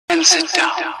And sit down.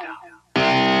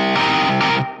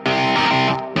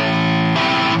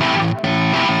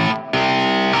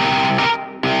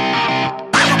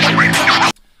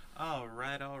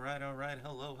 All right.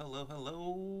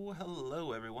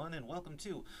 Hello, everyone, and welcome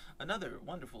to another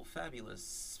wonderful,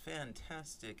 fabulous,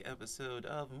 fantastic episode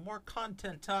of More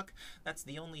Content Talk. That's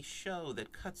the only show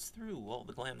that cuts through all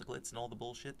the glam, the glitz, and all the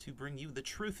bullshit to bring you the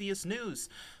truthiest news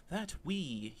that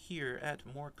we here at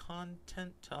More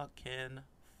Content Talk can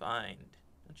find.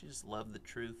 Don't you just love the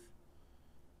truth?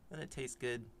 Doesn't it taste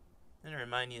good? Doesn't it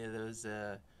remind you of those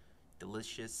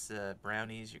delicious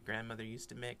brownies your grandmother used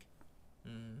to make?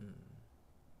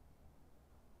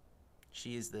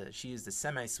 She is the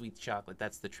semi-sweet chocolate.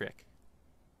 That's the trick.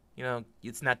 You know,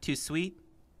 it's not too sweet.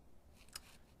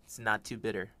 It's not too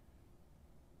bitter.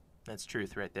 That's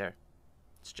truth right there.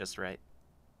 It's just right.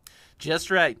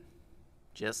 Just right.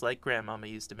 Just like Grandmama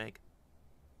used to make.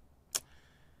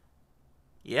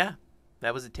 Yeah,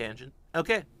 that was a tangent.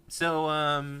 Okay, so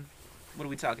what are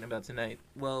we talking about tonight?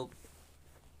 Well,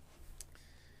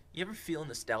 you ever feel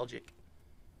nostalgic?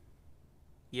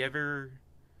 You ever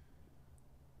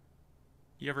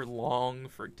long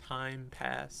for time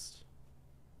past?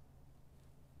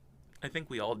 I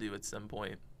think we all do at some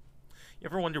point. You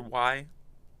ever wonder why?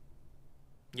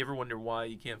 You ever wonder why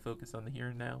you can't focus on the here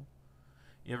and now?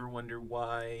 You ever wonder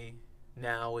why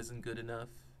now isn't good enough?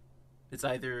 It's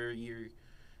either you're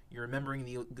remembering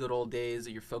the good old days, or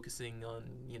you're focusing on,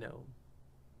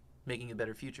 making a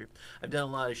better future. I've done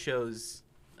a lot of shows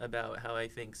about how I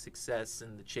think success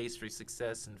and the chase for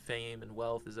success and fame and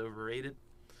wealth is overrated.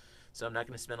 So I'm not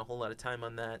going to spend a whole lot of time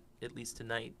on that, at least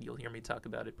tonight. You'll hear me talk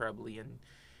about it probably in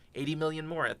 80 million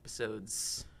more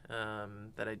episodes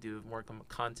that I do of More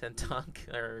Content Talk,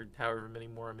 or however many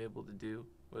more I'm able to do,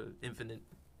 infinite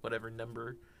whatever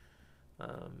number.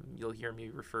 You'll hear me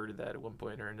refer to that at one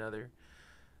point or another.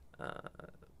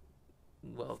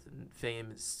 Wealth and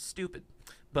fame is stupid.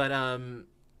 But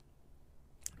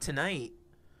tonight,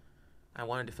 I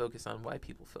wanted to focus on why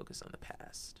people focus on the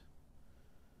past.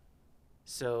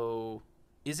 So,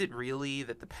 is it really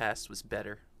that the past was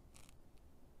better?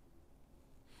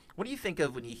 What do you think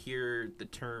of when you hear the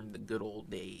term the good old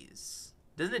days?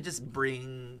 Doesn't it just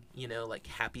bring, like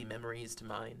happy memories to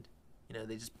mind?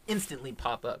 They just instantly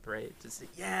pop up, right? Just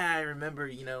yeah, I remember,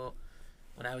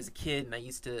 when I was a kid and I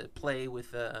used to play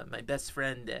with my best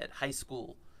friend at high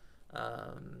school.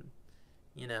 And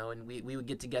we would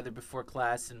get together before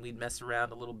class and we'd mess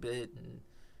around a little bit and,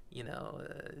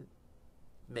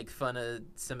 make fun of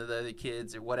some of the other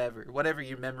kids or whatever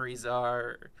your memories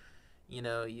are.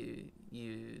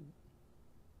 You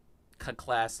cut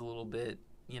class a little bit,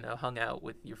 hung out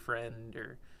with your friend,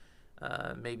 or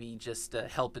maybe just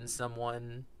helping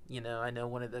someone. I know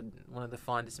one of the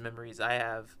fondest memories I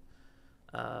have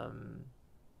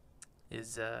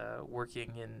is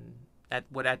working at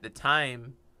what at the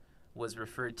time was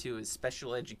referred to as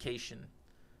special education,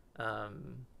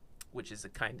 which is a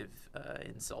kind of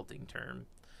insulting term.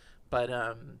 But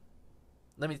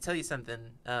let me tell you something.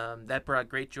 That brought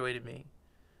great joy to me,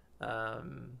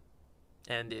 and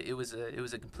it was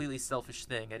a completely selfish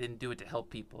thing. I didn't do it to help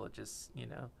people. It just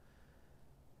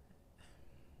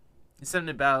it's something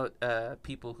about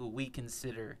people who we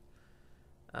consider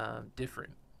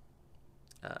different.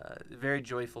 Very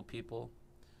joyful people,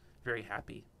 very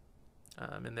happy,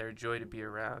 and they're a joy to be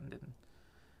around.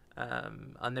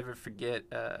 And I'll never forget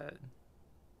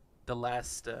the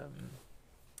last.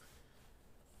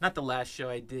 Not the last show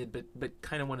I did, but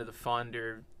kind of one of the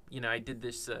fonder. I did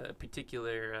this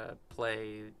particular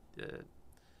play,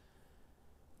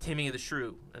 Taming of the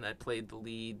Shrew, and I played the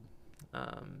lead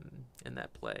in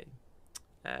that play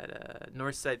at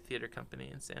Northside Theater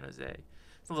Company in San Jose.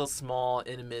 It's a little small,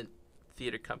 intimate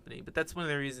theater company, but that's one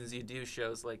of the reasons you do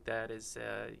shows like that is,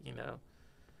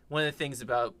 one of the things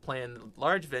about playing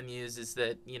large venues is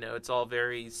that, it's all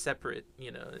very separate.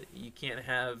 You can't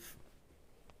have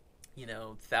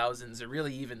thousands or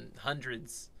really even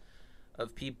hundreds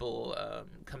of people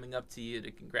coming up to you to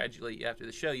congratulate you after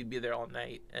the show. You'd be there all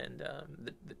night, and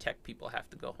the tech people have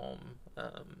to go home.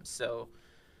 So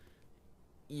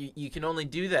you can only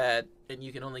do that, and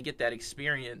you can only get that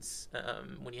experience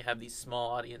when you have these small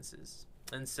audiences.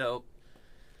 And so,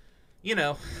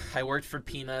 I worked for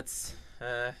peanuts,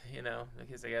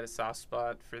 because I got a soft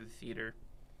spot for the theater,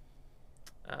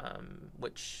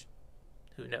 which...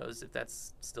 who knows if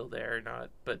that's still there or not,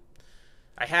 but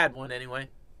I had one anyway.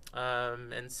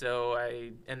 And so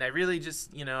I really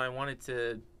just, I wanted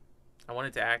to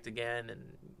act again, and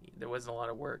there wasn't a lot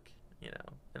of work,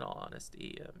 in all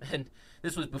honesty. And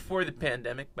this was before the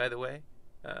pandemic, by the way.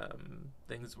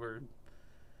 Things were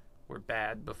were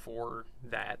bad before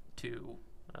that too.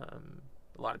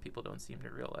 A lot of people don't seem to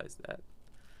realize that.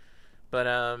 But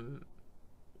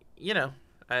you know,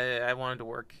 I wanted to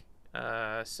work,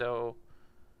 so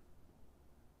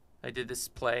I did this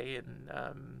play, and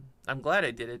I'm glad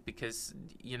I did it because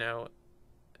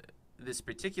this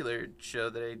particular show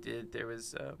that I did, there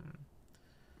was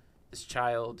this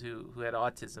child who had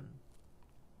autism.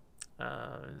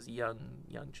 It was a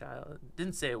young child.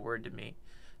 Didn't say a word to me,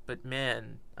 but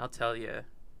man, I'll tell you,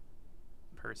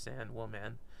 person,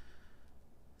 woman,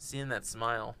 seeing that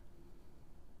smile,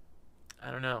 I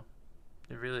don't know,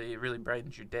 it really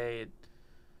brightens your day. It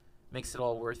makes it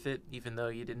all worth it, even though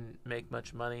you didn't make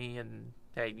much money. And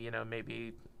hey,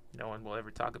 maybe no one will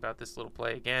ever talk about this little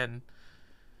play again.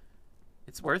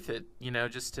 It's worth it,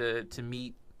 just to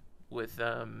meet with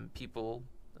people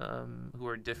who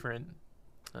are different,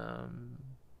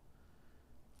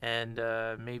 and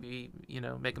maybe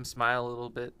make them smile a little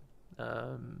bit.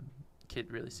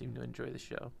 Kid really seemed to enjoy the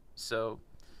show, so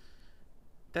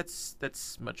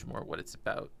that's much more what it's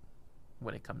about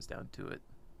when it comes down to it.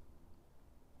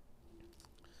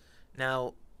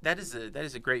 Now that is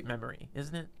a great memory,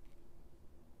 isn't it?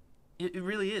 It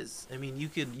really is. I mean, you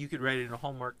could write it in a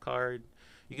Hallmark card.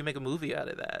 You can make a movie out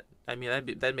of that. I mean,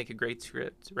 that'd make a great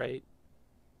script, right?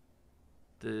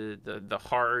 The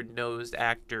hard-nosed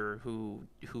actor who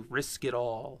risks it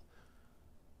all,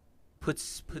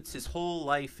 puts his whole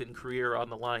life and career on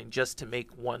the line just to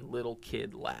make one little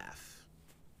kid laugh.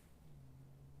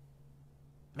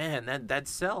 Man, that'd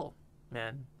sell,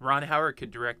 man. Ron Howard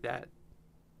could direct that,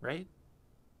 right?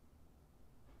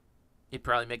 He'd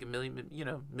probably make millions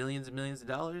and millions of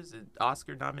dollars.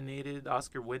 Oscar nominated,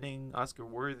 Oscar winning, Oscar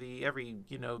worthy, every,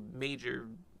 major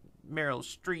Meryl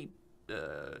Streep,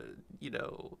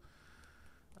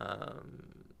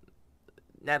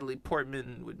 Natalie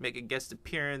Portman would make a guest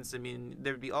appearance. I mean,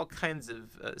 there would be all kinds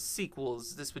of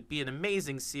sequels. This would be an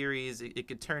amazing series. It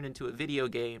could turn into a video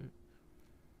game.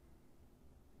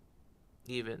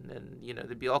 Even, and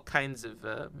there'd be all kinds of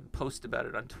posts about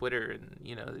it on Twitter, and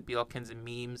there'd be all kinds of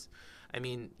memes. I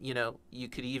mean, you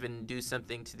could even do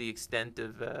something to the extent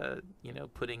of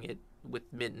putting it with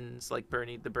mittens, like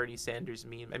the Bernie Sanders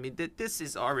meme. I mean, this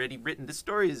is already written. This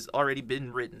story has already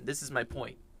been written. This is my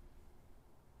point.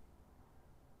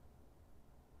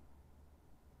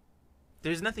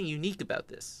 There's nothing unique about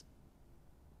this,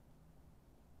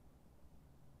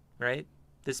 right?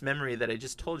 This memory that I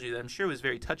just told you that I'm sure was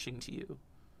very touching to you.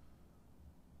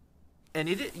 And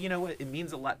it, you know what? It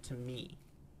means a lot to me,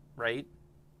 right?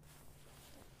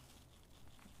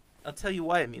 I'll tell you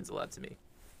why it means a lot to me.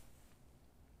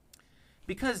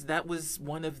 Because that was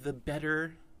one of the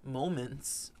better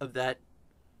moments of that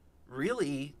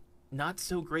really not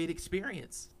so great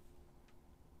experience.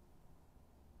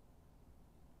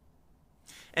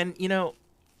 And,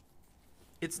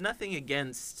 it's nothing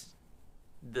against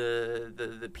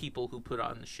the people who put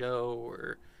on the show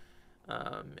or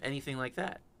anything like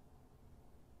that.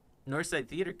 Northside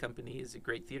Theater Company is a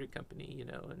great theater company,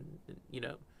 and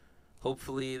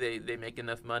hopefully they make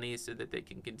enough money so that they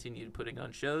can continue putting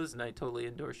on shows, and I totally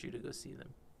endorse you to go see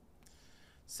them.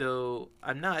 So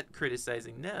I'm not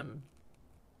criticizing them.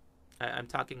 I'm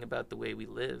talking about the way we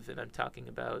live, and I'm talking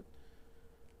about,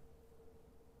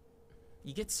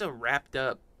 you get so wrapped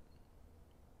up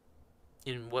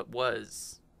in what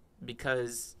was,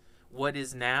 because what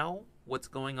is now, what's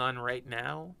going on right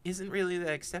now, isn't really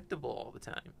that acceptable all the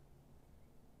time.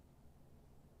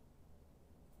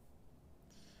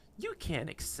 You can't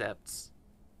accept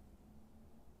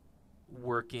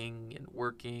working and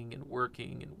working and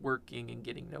working and working and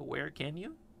getting nowhere, can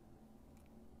you?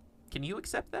 Can you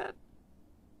accept that?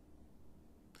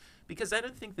 Because I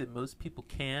don't think that most people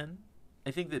can. I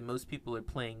think that most people are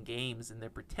playing games and they're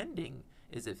pretending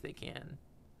as if they can.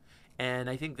 And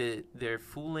I think that they're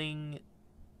fooling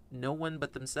no one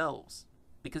but themselves.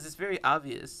 Because it's very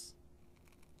obvious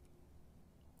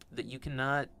that you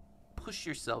cannot push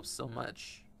yourself so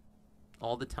much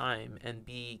all the time and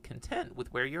be content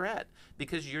with where you're at.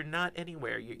 Because you're not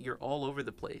anywhere. You're all over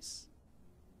the place.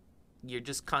 You're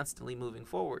just constantly moving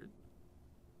forward.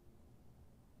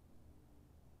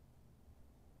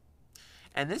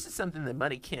 And this is something that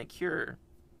money can't cure.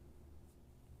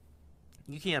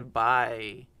 You can't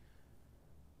buy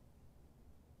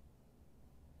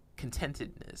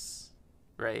contentedness,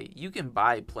 right? You can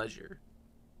buy pleasure.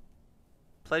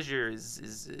 Pleasure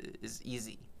is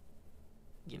easy.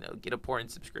 Get a porn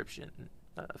subscription,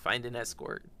 find an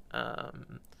escort,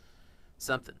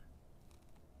 something.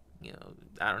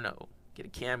 I don't know, get a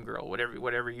cam girl,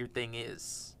 whatever your thing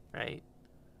is, right?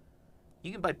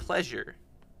 You can buy pleasure.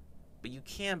 But you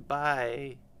can't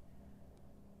buy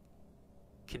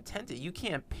contented. You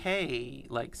can't pay,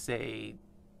 like, say,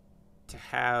 to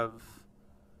have,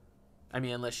 I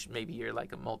mean, unless maybe you're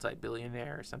like a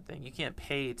multi-billionaire or something, you can't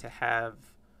pay to have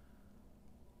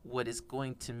what is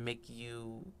going to make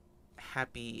you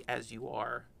happy as you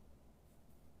are.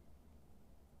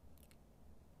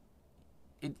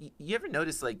 You ever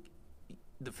notice, like,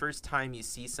 the first time you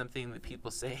see something that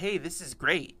people say, hey, this is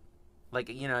great. Like,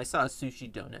 you know, I saw a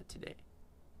sushi donut today.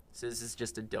 So this is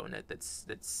just a donut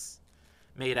that's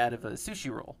made out of a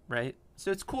sushi roll, right?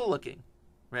 So it's cool looking,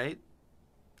 right?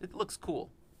 It looks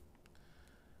cool.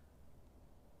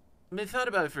 I mean, I thought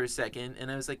about it for a second,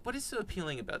 and I was like, what is so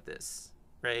appealing about this,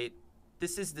 right?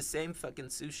 This is the same fucking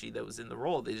sushi that was in the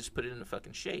roll. They just put it in a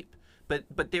fucking shape.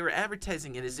 But they were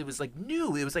advertising it as it was like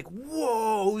new. It was like,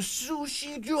 whoa,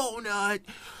 sushi donut,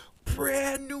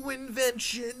 brand new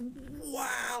invention.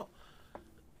 Wow.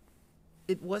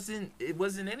 It wasn't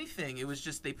anything. It was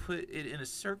just they put it in a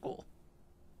circle.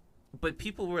 But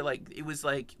people were like, it was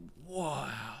like,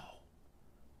 wow,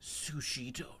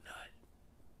 sushi donut.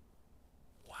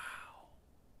 Wow.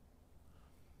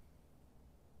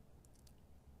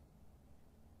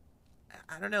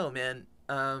 I don't know, man.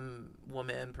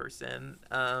 Woman, person.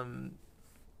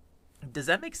 Does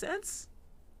that make sense?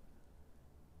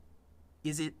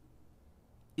 Is it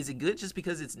good just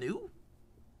because it's new?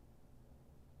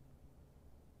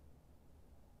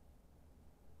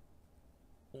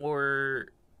 Or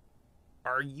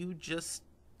are you just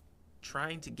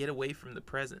trying to get away from the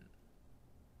present?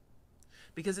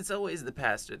 Because it's always the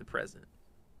past or the present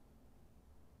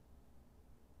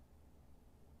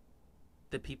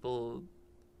that people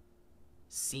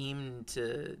seem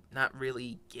to not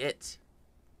really get.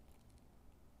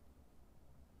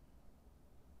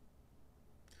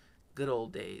 Good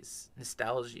old days,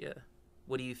 nostalgia.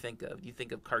 What do you think of? Do you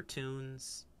think of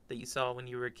cartoons that you saw when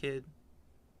you were a kid?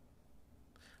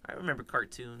 I remember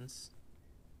cartoons.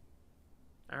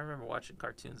 I remember watching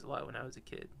cartoons a lot when I was a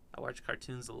kid. I watched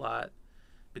cartoons a lot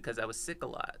because I was sick a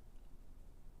lot.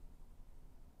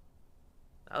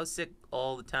 I was sick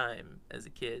all the time as a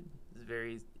kid. I was a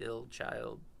very ill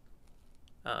child.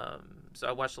 So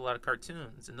I watched a lot of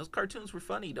cartoons, and those cartoons were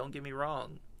funny, don't get me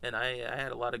wrong. And I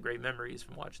had a lot of great memories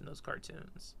from watching those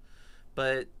cartoons.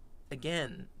 But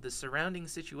again, the surrounding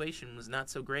situation was not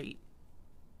so great.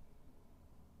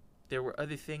 There were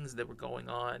other things that were going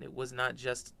on. It was not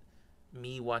just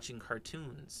me watching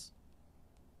cartoons.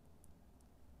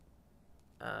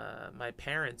 My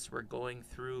parents were going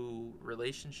through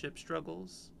relationship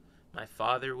struggles. My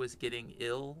father was getting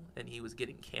ill, and he was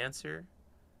getting cancer.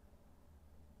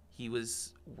 He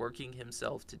was working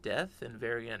himself to death and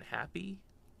very unhappy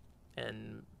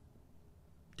and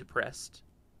depressed.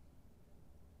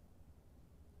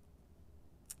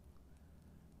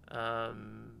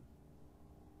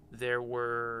 There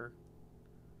were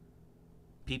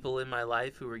people in my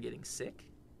life who were getting sick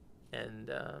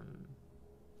and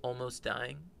almost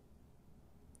dying,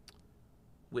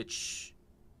 which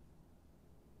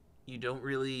you don't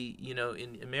really,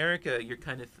 in America, you're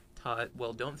kind of taught,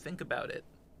 well, don't think about it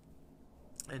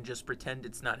and just pretend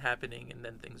it's not happening, and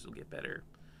then things will get better.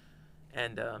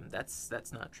 And that's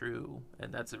not true,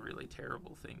 and that's a really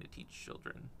terrible thing to teach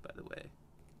children, by the way.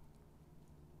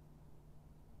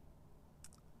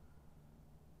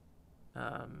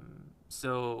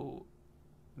 So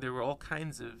there were all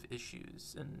kinds of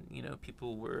issues, and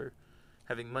people were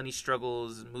having money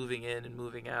struggles, and moving in and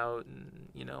moving out, and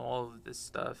all of this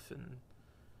stuff. And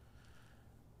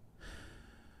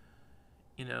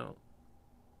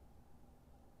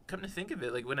come to think of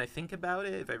it, like, when I think about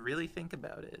it, if I really think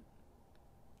about it,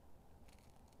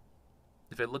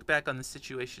 if I look back on the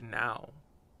situation now,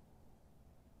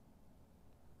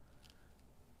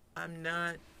 I'm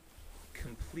not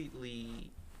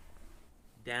completely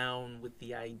down with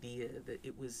the idea that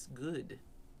it was good.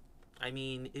 I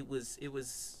mean, it was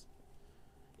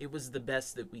the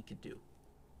best that we could do.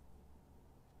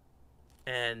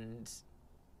 And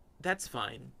that's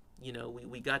fine.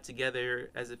 We got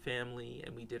together as a family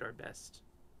and we did our best.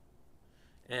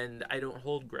 And I don't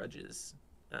hold grudges,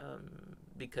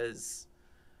 because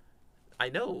I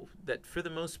know that for the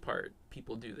most part,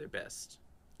 people do their best.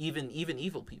 Even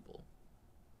evil people.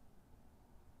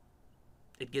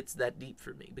 It gets that deep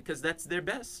for me because that's their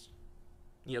best.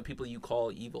 People you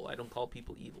call evil. I don't call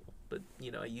people evil, but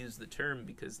I use the term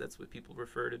because that's what people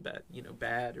refer to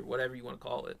bad or whatever you want to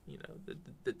call it.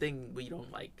 The thing we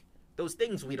don't like. Those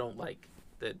things we don't like.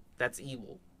 That's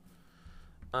evil.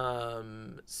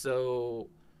 So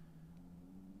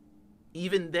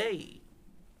even they,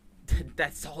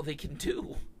 that's all they can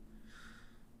do.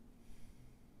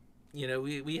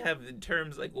 We have the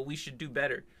terms like, well, we should do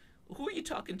better. Who are you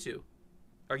talking to?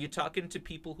 Are you talking to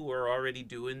people who are already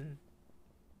doing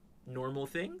normal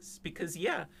things? Because,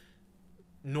 yeah,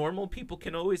 normal people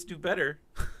can always do better.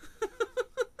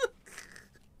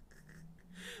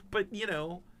 But, you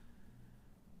know,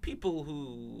 people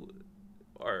who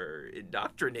are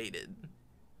indoctrinated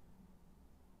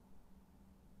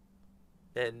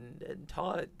and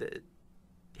taught that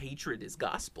hatred is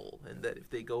gospel and that if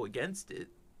they go against it,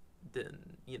 then,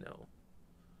 you know,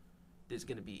 there's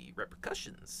going to be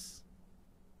repercussions.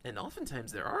 And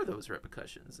oftentimes there are those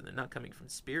repercussions, and they're not coming from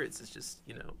spirits. It's just,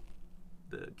 you know,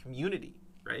 the community,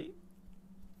 right?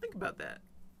 Think about that.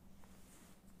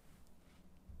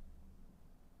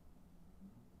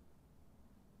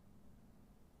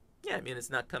 Yeah, I mean,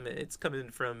 it's coming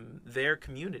from their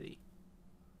community.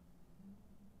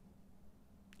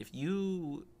 If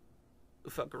you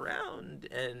fuck around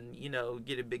and, you know,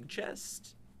 get a big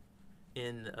chest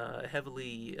in a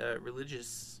heavily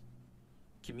religious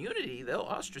community, they'll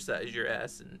ostracize your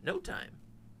ass in no time.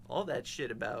 All that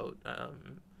shit about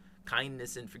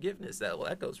kindness and forgiveness,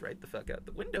 that goes right the fuck out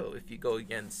the window if you go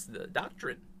against the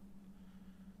doctrine.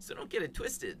 So don't get it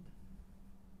twisted.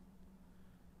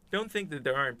 Don't think that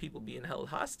there aren't people being held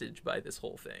hostage by this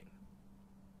whole thing.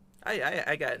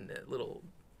 I got in a little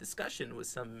discussion with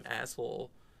some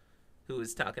asshole who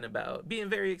was talking about being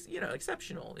very, you know,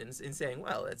 exceptional in saying,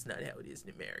 well, that's not how it is in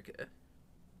America.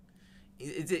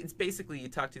 It's basically, you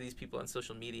talk to these people on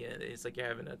social media and it's like you're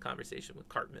having a conversation with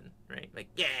Cartman, right? Like,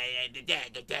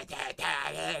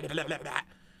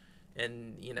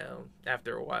 and, you know,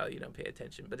 after a while you don't pay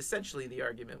attention. But essentially the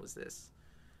argument was this: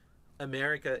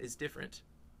 America is different.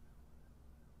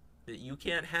 That you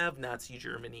can't have Nazi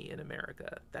Germany in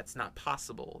America. That's not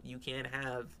possible. You can't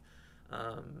have,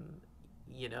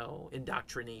 you know,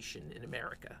 indoctrination in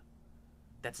America.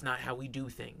 That's not how we do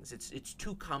things. It's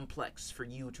too complex for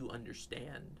you to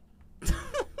understand.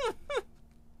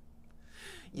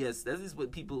 Yes, that is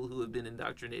what people who have been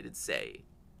indoctrinated say,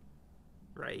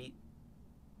 right?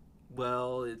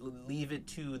 Well, leave it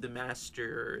to the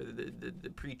master, the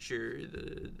preacher,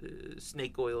 the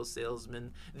snake oil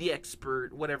salesman, the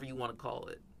expert, whatever you want to call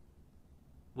it.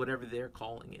 Whatever they're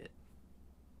calling it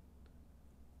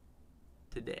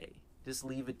today. Just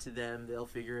leave it to them. They'll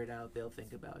figure it out. They'll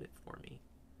think about it for me.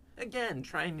 Again,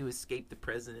 trying to escape the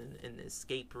present and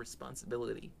escape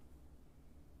responsibility.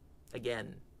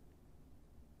 Again.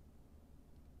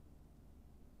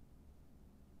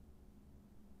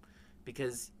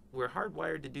 Because we're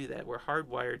hardwired to do that. We're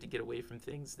hardwired to get away from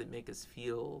things that make us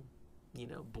feel, you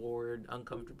know, bored,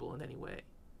 uncomfortable in any way.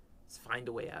 Let's find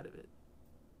a way out of it.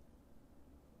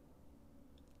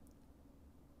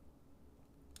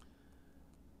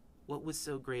 What was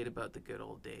so great about the good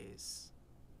old days?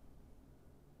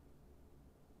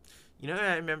 You know what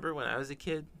I remember when I was a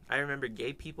kid? I remember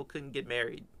gay people couldn't get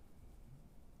married.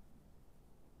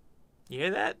 You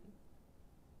hear that?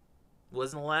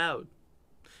 Wasn't allowed.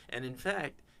 And in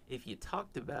fact, if you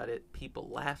talked about it, people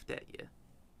laughed at you.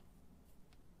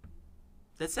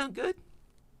 That sound good?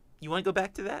 You want to go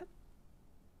back to that?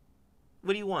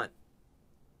 What do you want?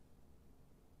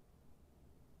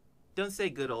 Don't say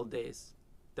good old days.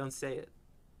 Don't say it.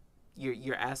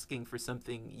 You're asking for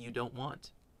something you don't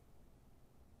want.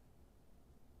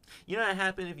 You know what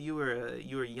happened if you were a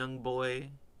young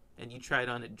boy and you tried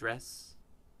on a dress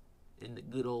in the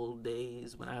good old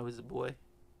days when I was a boy?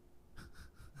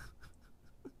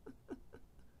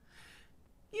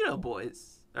 You know,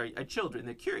 boys are children.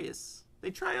 They're curious.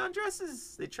 They try on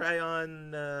dresses. They try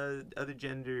on other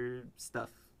gender stuff.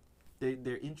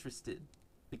 They're interested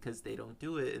because they don't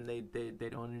do it and they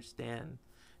don't understand.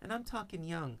 And I'm talking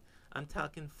young. I'm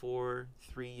talking 4,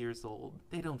 3 years old.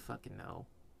 They don't fucking know.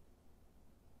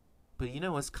 But you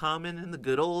know what's common in the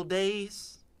good old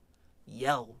days?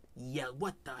 Yell.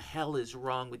 What the hell is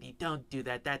wrong with you? Don't do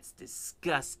that. That's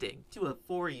disgusting. To a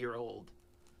 4-year-old.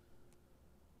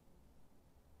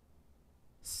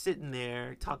 Sitting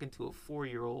there talking to a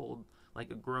 4-year-old like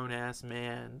a grown-ass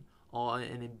man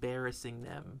and embarrassing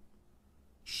them.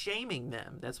 Shaming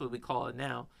them. That's what we call it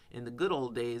now. In the good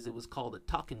old days, it was called a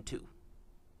talking to.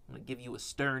 I'm going to give you a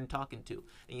stern talking to.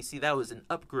 And you see, that was an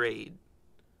upgrade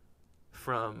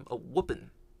from a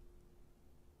whooping.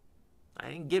 I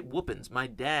didn't get whoopings. My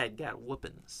dad got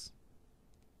whoopings.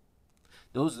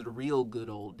 Those are the real good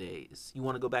old days. You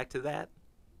want to go back to that?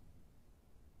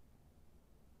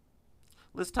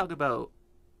 Let's talk about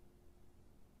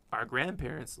our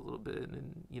grandparents a little bit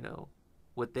and, you know,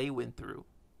 what they went through.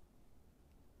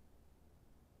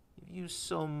 If you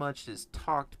so much as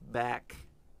talked back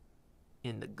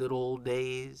in the good old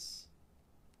days,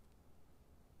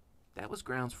 that was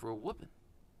grounds for a whooping.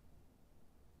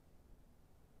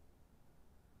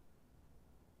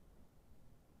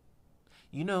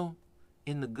 You know,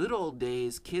 in the good old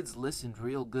days, kids listened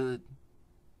real good.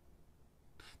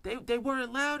 They weren't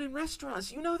allowed in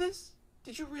restaurants. You know this?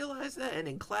 Did you realize that? And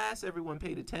in class, everyone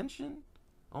paid attention.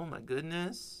 Oh my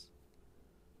goodness.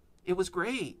 It was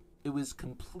great. It was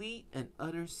complete and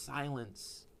utter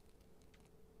silence.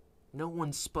 No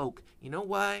one spoke. You know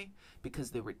why?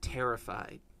 Because they were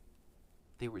terrified.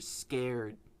 They were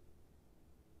scared.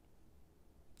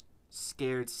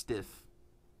 Scared stiff.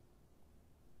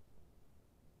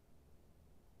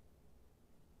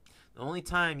 The only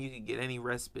time you could get any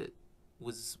respite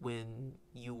was when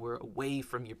you were away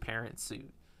from your parents.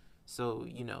 So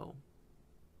you know,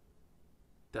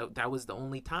 that was the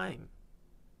only time.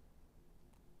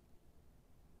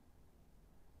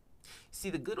 See,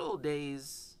 the good old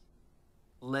days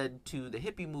led to the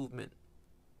hippie movement.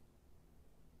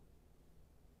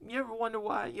 You ever wonder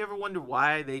why? You ever wonder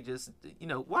why they just, you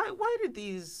know, why did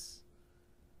these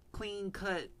clean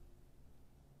cut,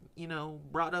 you know,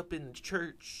 brought up in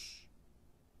church,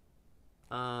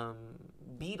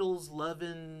 Beatles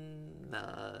loving,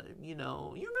 you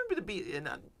know, you remember the Beatles, and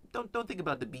don't think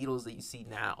about the Beatles that you see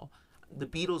now. The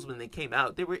Beatles, when they came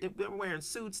out, they were wearing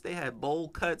suits, they had bowl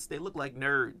cuts, they looked like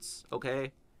nerds,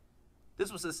 okay?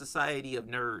 This was a society of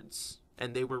nerds,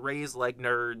 and they were raised like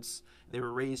nerds. They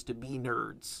were raised to be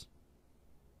nerds.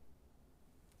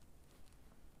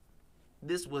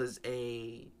 This was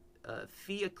a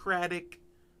theocratic,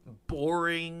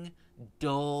 boring,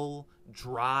 dull,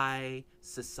 dry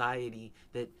society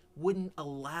that wouldn't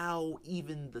allow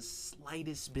even the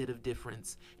slightest bit of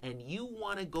difference. And you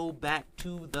want to go back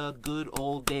to the good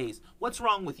old days. What's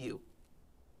wrong with you?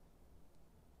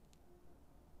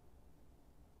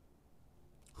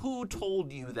 Who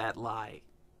told you that lie?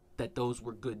 That those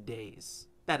were good days?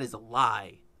 That is a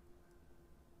lie.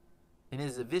 And it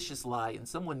is a vicious lie, and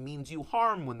someone means you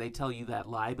harm when they tell you that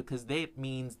lie, because it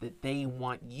means that they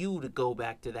want you to go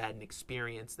back to that and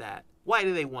experience that. Why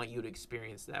do they want you to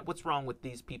experience that? What's wrong with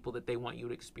these people that they want you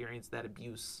to experience that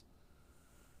abuse?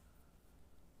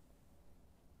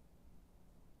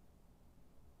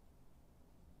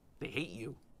 They hate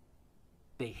you.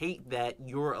 They hate that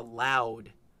you're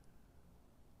allowed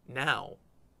now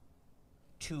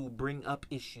to bring up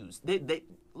issues.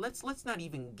 Let's not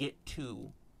even get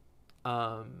to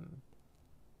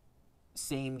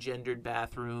same-gendered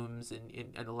bathrooms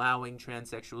and allowing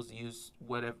transsexuals to use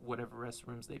whatever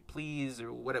restrooms they please,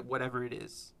 or whatever it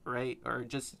is, right? Or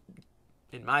just,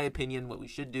 in my opinion, what we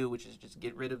should do, which is just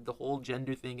get rid of the whole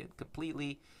gender thing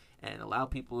completely and allow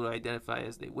people to identify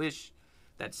as they wish.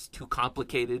 That's too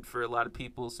complicated for a lot of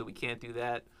people, so we can't do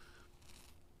that.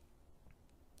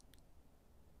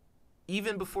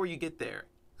 Even before you get there,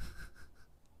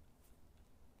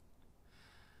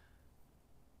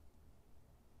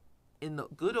 in the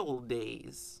good old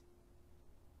days,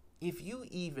 if you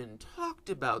even talked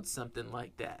about something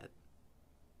like that,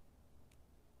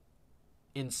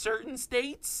 in certain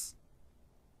states,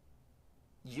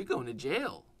 you're going to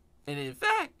jail. And in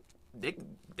fact, they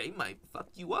might fuck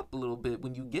you up a little bit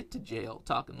when you get to jail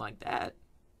talking like that.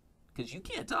 Because you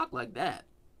can't talk like that.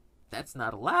 That's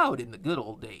not allowed in the good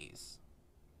old days.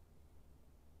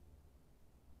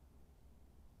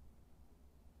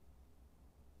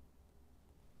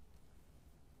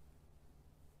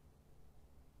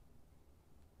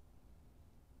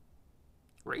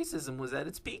 Racism was at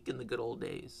its peak in the good old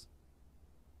days.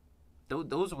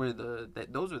 Those were the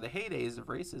heydays of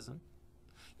racism.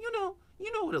 You know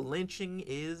what a lynching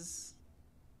is?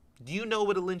 Do you know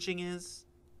what a lynching is?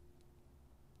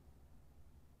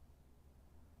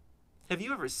 Have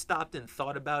you ever stopped and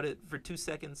thought about it for 2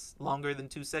 seconds, longer than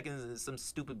 2 seconds, in some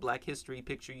stupid Black History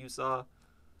picture you saw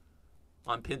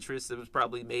on Pinterest that was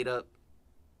probably made up?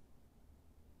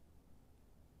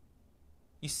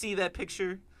 You see that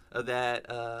picture of that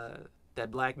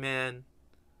black man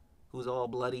who's all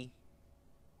bloody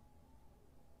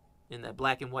in that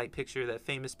black and white picture, that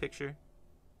famous picture?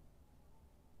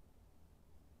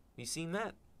 You seen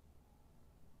that?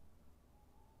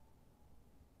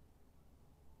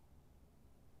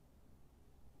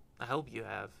 I hope you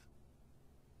have.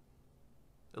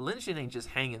 A lynching ain't just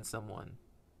hanging someone.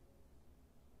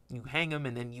 You hang them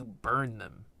and then you burn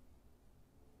them.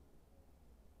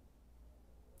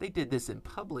 They did this in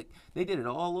public. They did it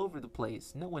all over the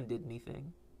place. No one did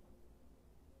anything.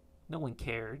 No one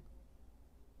cared.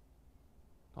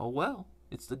 Oh well,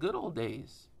 it's the good old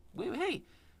days. Hey,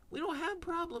 we don't have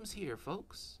problems here,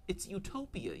 folks. It's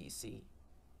utopia, you see.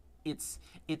 It's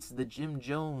the Jim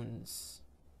Jones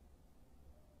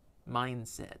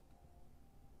mindset.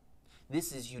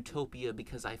 This is utopia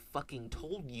because I fucking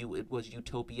told you it was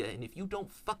utopia, and if you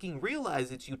don't fucking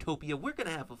realize it's utopia, we're gonna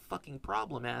have a fucking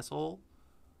problem, asshole.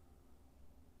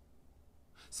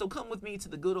 So come with me to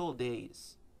the good old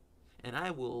days, and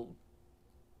I will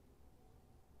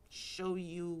show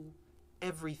you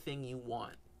everything you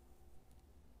want.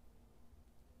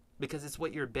 Because it's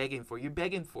what you're begging for. You're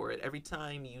begging for it every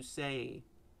time you say,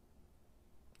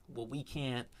 well, we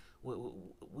can't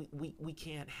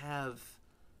have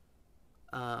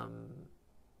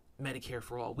Medicare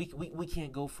for all. We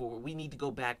can't go forward. We need to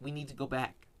go back. We need to go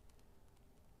back.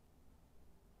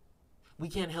 We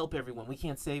can't help everyone. We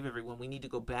can't save everyone. We need to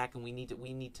go back, and we need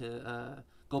to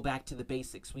go back to the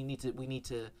basics. We need to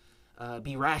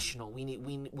be rational. We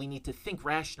need to think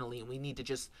rationally, and we need to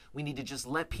just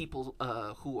let people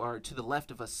who are to the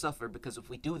left of us suffer, because if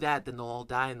we do that, then they'll all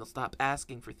die and they'll stop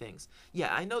asking for things.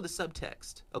 Yeah, I know the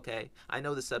subtext. Okay, I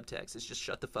know the subtext. It's just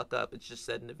shut the fuck up. It's just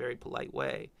said in a very polite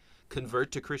way.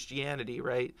 Convert to Christianity,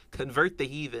 right? Convert the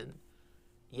heathen.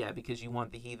 Yeah, because you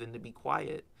want the heathen to be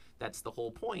quiet. That's the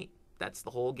whole point. That's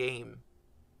the whole game.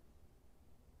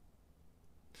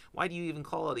 Why do you even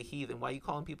call it a heathen? Why are you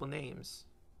calling people names?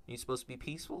 Are you supposed to be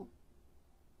peaceful?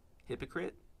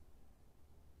 Hypocrite?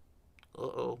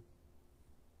 Uh-oh.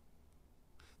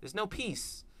 There's no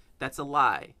peace. That's a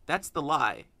lie. That's the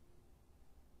lie.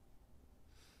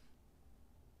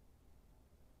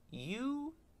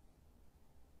 You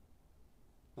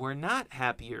were not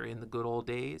happier in the good old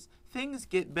days. Things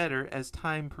get better as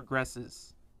time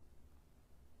progresses.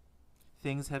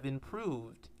 Things have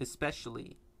improved,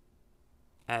 especially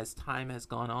as time has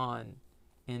gone on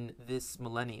in this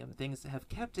millennium. Things have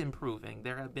kept improving.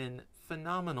 There have been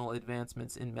phenomenal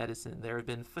advancements in medicine. There have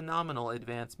been phenomenal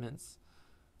advancements.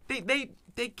 They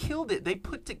killed it. They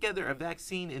put together a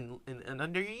vaccine in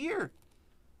under a year.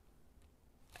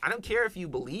 I don't care if you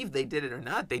believe they did it or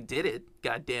not. They did it,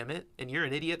 God damn it. And you're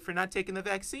an idiot for not taking the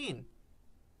vaccine.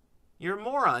 You're a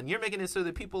moron. You're making it so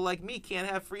that people like me can't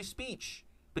have free speech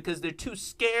because they're too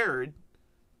scared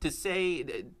to say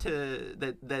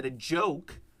that a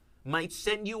joke might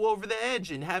send you over the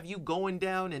edge and have you going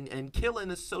down and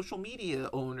killing a social media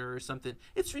owner or something.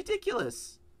 It's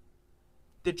ridiculous.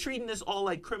 They're treating us all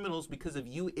like criminals because of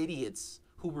you idiots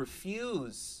who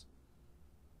refuse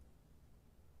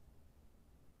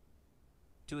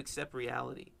to accept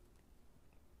reality,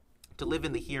 to live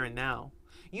in the here and now.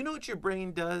 You know what your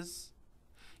brain does?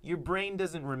 Your brain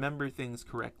doesn't remember things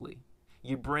correctly.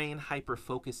 Your brain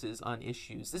hyper-focuses on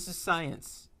issues. This is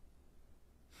science.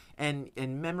 And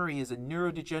memory is a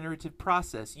neurodegenerative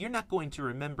process. You're not going to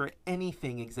remember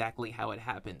anything exactly how it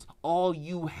happened. All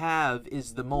you have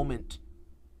is the moment.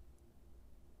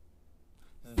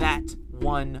 That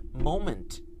one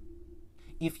moment.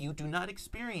 If you do not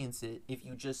experience it, if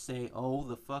you just say, oh,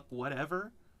 the fuck,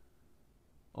 whatever.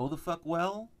 Oh, the fuck,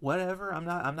 well, whatever. I'm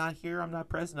not here. I'm not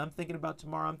present. I'm thinking about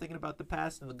tomorrow. I'm thinking about the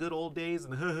past and the good old days.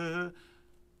 And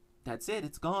that's it.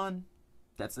 It's gone.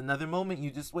 That's another moment you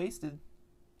just wasted.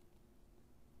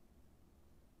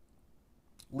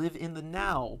 Live in the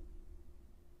now.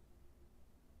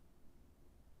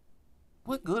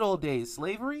 What good old days?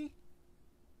 Slavery?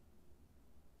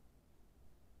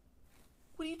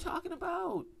 What are you talking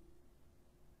about?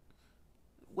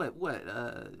 What?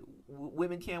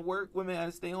 Women can't work? Women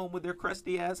have to stay home with their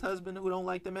crusty ass husband who don't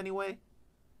like them anyway?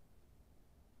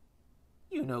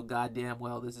 You know goddamn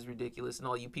well this is ridiculous, and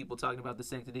all you people talking about the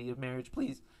sanctity of marriage,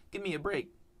 please give me a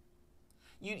break.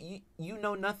 You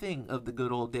know nothing of the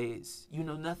good old days. You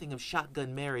know nothing of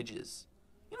shotgun marriages.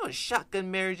 You know what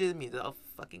shotgun marriage is? It means I'll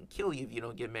fucking kill you if you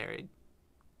don't get married.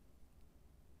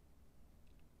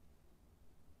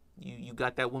 You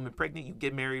got that woman pregnant, you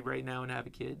get married right now and have a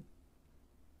kid.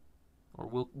 Or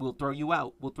we'll throw you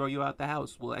out. We'll throw you out the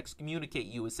house. We'll excommunicate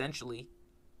you, essentially.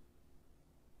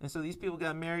 And so these people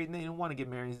got married and they didn't want to get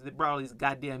married. They brought all these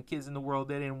goddamn kids in the world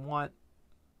they didn't want.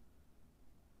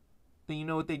 Then you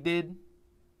know what they did?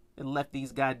 They left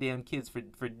these goddamn kids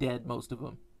for dead, most of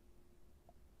them.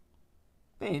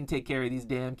 They didn't take care of these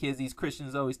damn kids. These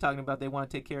Christians always talking about they want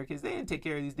to take care of kids. They didn't take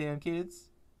care of these damn kids.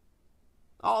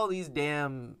 All these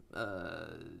damn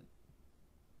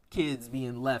kids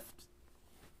being left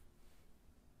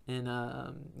in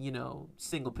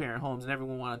single parent homes, and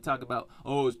everyone want to talk about,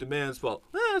 oh, it's the man's fault.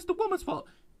 It's the woman's fault.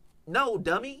 No,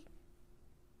 dummy.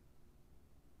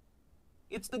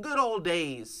 It's the good old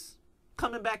days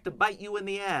coming back to bite you in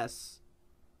the ass.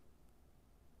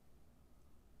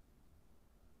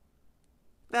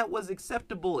 That was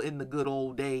acceptable in the good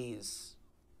old days.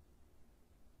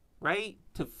 Right?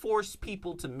 To force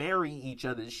people to marry each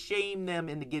other, shame them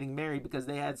into getting married because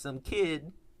they had some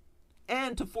kid,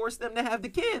 and to force them to have the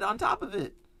kid on top of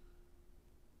it.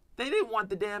 They didn't want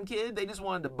the damn kid, they just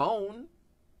wanted to bone.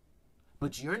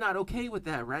 But you're not okay with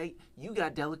that, right? You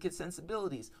got delicate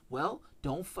sensibilities. Well,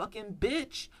 don't fucking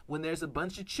bitch when there's a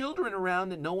bunch of children around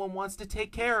that no one wants to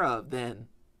take care of then.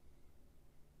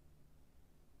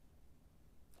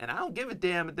 And I don't give a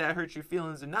damn if that hurts your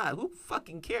feelings or not. Who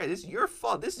fucking cares? This is your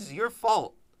fault. This is your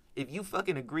fault if you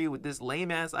fucking agree with this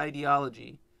lame-ass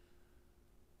ideology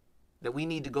that we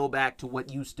need to go back to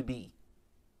what used to be.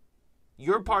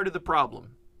 You're part of the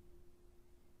problem.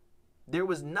 There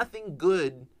was nothing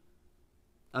good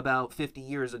about 50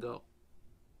 years ago.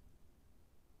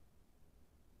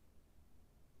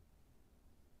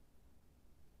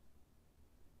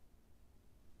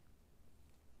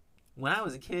 When I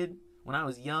was a kid, when I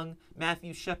was young,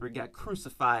 Matthew Shepard got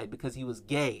crucified because he was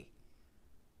gay.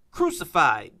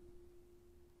 Crucified.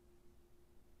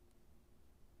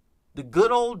 The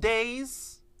good old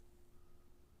days.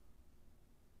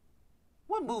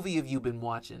 What movie have you been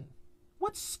watching?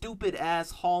 What stupid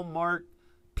ass Hallmark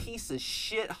piece of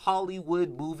shit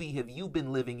Hollywood movie have you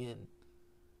been living in?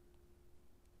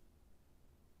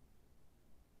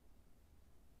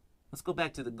 Let's go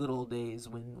back to the good old days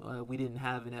when we didn't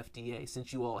have an FDA,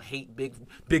 since you all hate big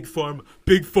pharma.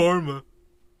 Big pharma.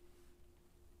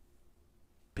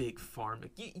 Big pharma.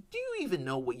 Do you even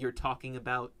know what you're talking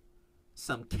about?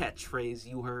 Some catchphrase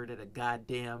you heard at a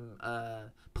goddamn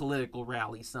political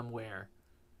rally somewhere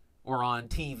or on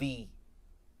TV.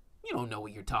 You don't know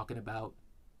what you're talking about.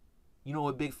 You know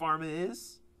what big pharma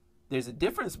is? There's a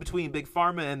difference between big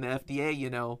pharma and the FDA, you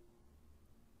know.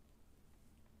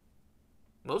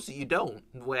 Most of you don't.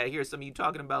 The way I hear some of you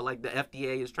talking about like the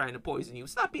FDA is trying to poison you.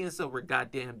 Stop being so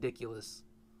goddamn ridiculous.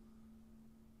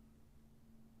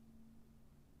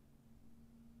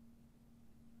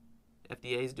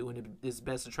 FDA is doing its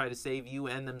best to try to save you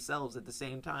and themselves at the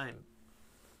same time.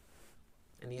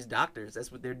 And these doctors,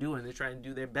 that's what they're doing. They're trying to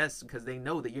do their best because they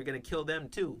know that you're going to kill them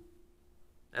too.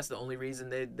 That's the only reason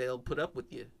they'll put up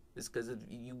with you. It's because if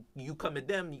you come at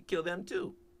them, you kill them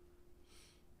too.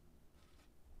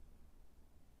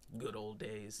 Good old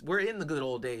days. We're in the good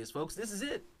old days, folks. This is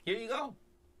it. Here you go.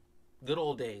 Good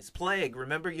old days. Plague.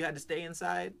 Remember you had to stay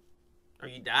inside? Or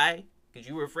you die? Because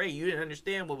you were afraid. You didn't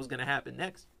understand what was going to happen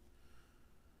next.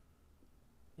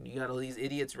 And you got all these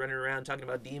idiots running around talking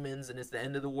about demons and it's the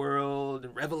end of the world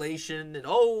and Revelation and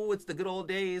oh, it's the good old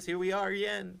days. Here we are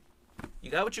again.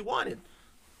 You got what you wanted.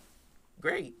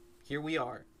 Great. Here we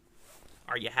are.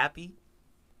 Are you happy?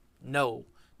 No.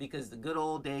 Because the good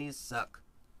old days suck.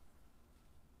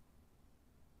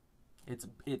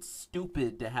 It's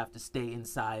stupid to have to stay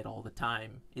inside all the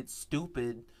time. It's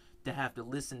stupid to have to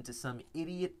listen to some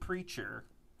idiot preacher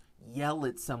yell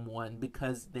at someone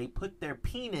because they put their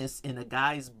penis in a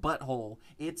guy's butthole.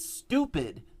 It's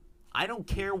stupid. I don't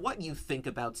care what you think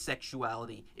about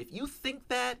sexuality. If you think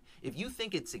that, if you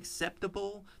think it's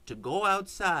acceptable to go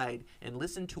outside and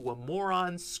listen to a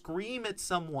moron scream at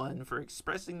someone for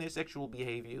expressing their sexual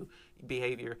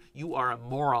behavior, you are a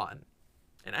moron.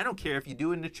 And I don't care if you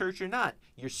do it in the church or not.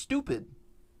 You're stupid.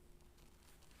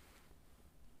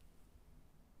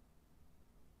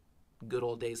 Good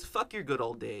old days. Fuck your good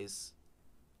old days.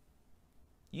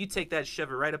 You take that,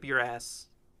 shove it right up your ass.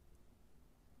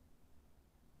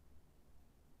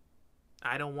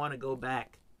 I don't want to go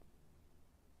back.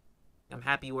 I'm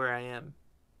happy where I am.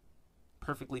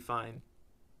 Perfectly fine.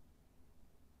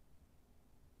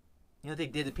 You know what they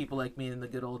did to people like me in the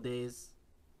good old days?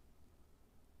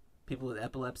 People with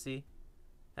epilepsy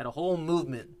had a whole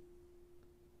movement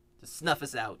to snuff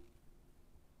us out,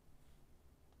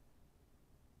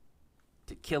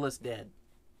 to kill us dead.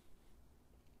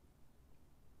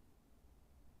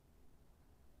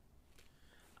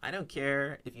 I don't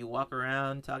care if you walk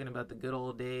around talking about the good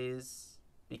old days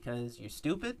because you're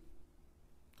stupid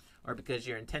or because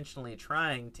you're intentionally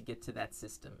trying to get to that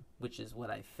system, which is what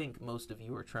I think most of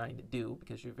you are trying to do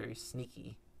because you're very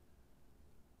sneaky.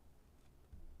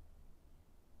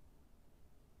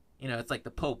 You know, it's like the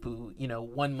Pope who, you know,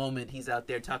 one moment he's out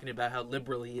there talking about how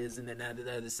liberal he is, and then out of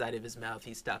the other side of his mouth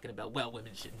he's talking about, well,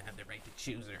 women shouldn't have the right to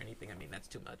choose or anything. I mean, that's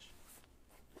too much.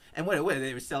 And what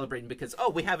they were celebrating because,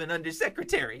 oh, we have an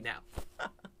undersecretary now.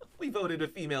 We voted a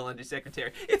female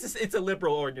undersecretary. It's a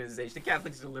liberal organization. The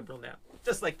Catholics are liberal now.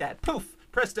 Just like that. Poof.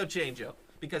 Presto changeo.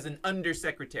 Because an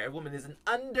undersecretary, a woman is an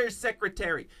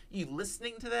undersecretary. You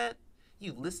listening to that?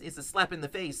 It's a slap in the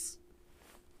face.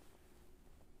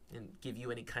 And give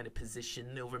you any kind of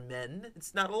position over men.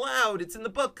 It's not allowed. It's in the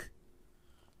book.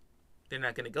 They're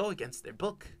not going to go against their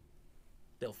book.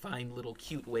 They'll find little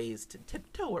cute ways to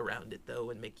tiptoe around it, though,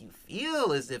 and make you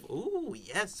feel as if, ooh,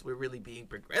 yes, we're really being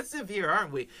progressive here,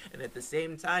 aren't we? And at the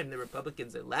same time, the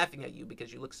Republicans are laughing at you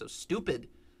because you look so stupid.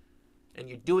 And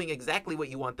you're doing exactly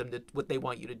what they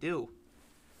want you to do.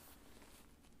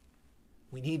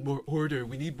 We need more order.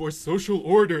 We need more social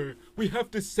order. We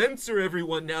have to censor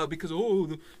everyone now because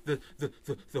the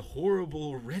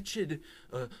horrible, wretched,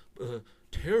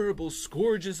 terrible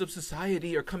scourges of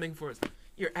society are coming for us.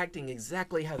 You're acting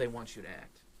exactly how they want you to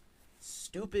act.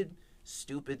 Stupid,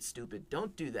 stupid, stupid.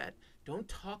 Don't do that. Don't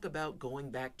talk about going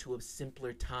back to a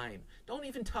simpler time. Don't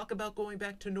even talk about going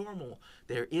back to normal.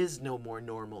 There is no more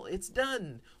normal. It's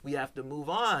done. We have to move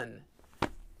on.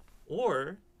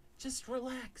 Or just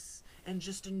relax and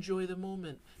just enjoy the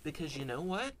moment, because you know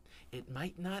what? It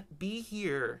might not be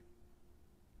here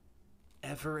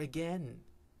ever again.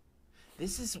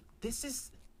 This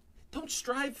is don't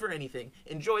strive for anything.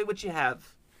 Enjoy what you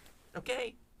have.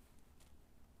 Okay?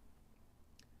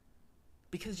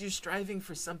 Because you're striving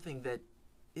for something that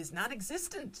is not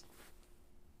existent.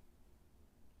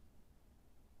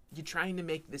 You're trying to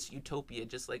make this utopia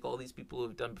just like all these people who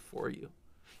have done before you.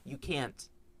 You can't.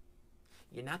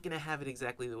 You're not going to have it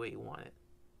exactly the way you want it.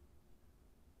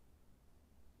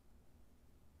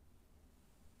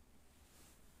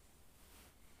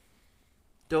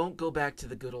 Don't go back to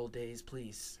the good old days,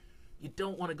 please. You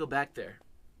don't want to go back there.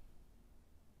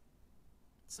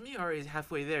 Some of you are already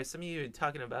halfway there. Some of you are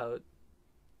talking about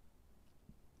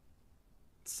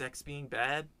sex being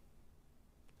bad.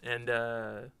 And,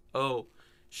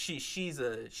 she's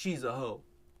a hoe.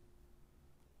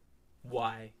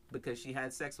 Why? Because she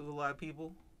had sex with a lot of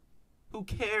people? Who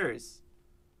cares?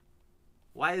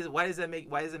 Why does that make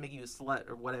you a slut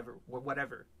or whatever?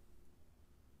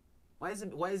 Why is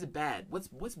it bad?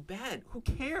 What's bad? Who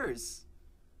cares?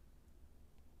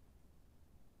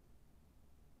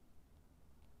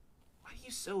 Why are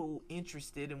you so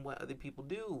interested in what other people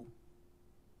do?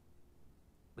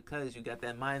 Because you got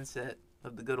that mindset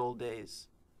of the good old days.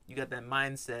 You got that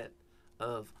mindset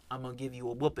of, I'm going to give you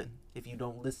a whooping if you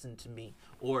don't listen to me.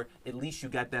 Or at least you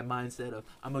got that mindset of,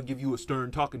 I'm going to give you a stern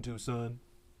talking to, son.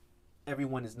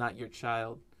 Everyone is not your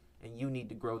child, and you need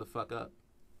to grow the fuck up.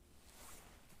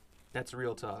 That's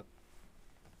real talk.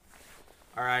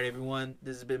 All right, everyone.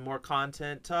 This has been More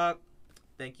Content Talk.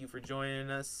 Thank you for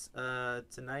joining us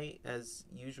tonight, as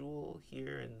usual,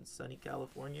 here in sunny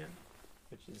California,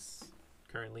 which is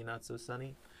currently not so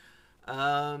sunny.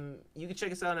 You can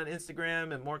check us out on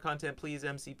Instagram at More Content Please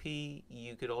MCP.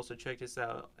 You could also check us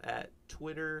out at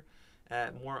Twitter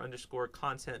at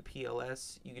More_Content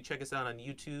PLS. You can check us out on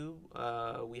YouTube.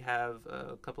 We have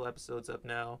a couple episodes up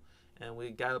now, and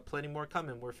we got plenty more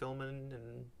coming. We're filming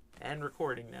and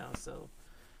recording now, so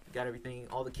we got everything,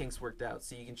 all the kinks worked out.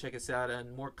 So you can check us out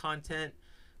on More Content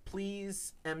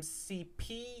Please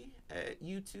MCP at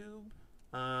YouTube.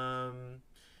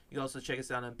 You can also check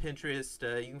us out on Pinterest.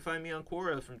 You can find me on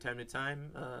Quora from time to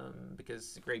time, because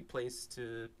it's a great place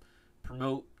to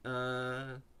promote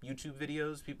YouTube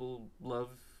videos. People love.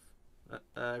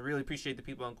 I really appreciate the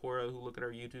people on Quora who look at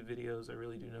our YouTube videos. I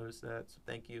really do notice that, so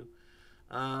thank you.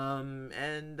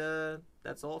 And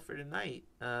that's all for tonight.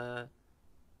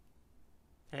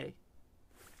 Hey,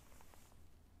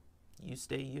 you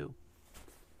stay you.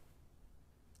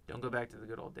 Don't go back to the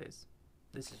good old days.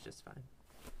 This is just fine.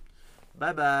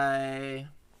 Bye-bye.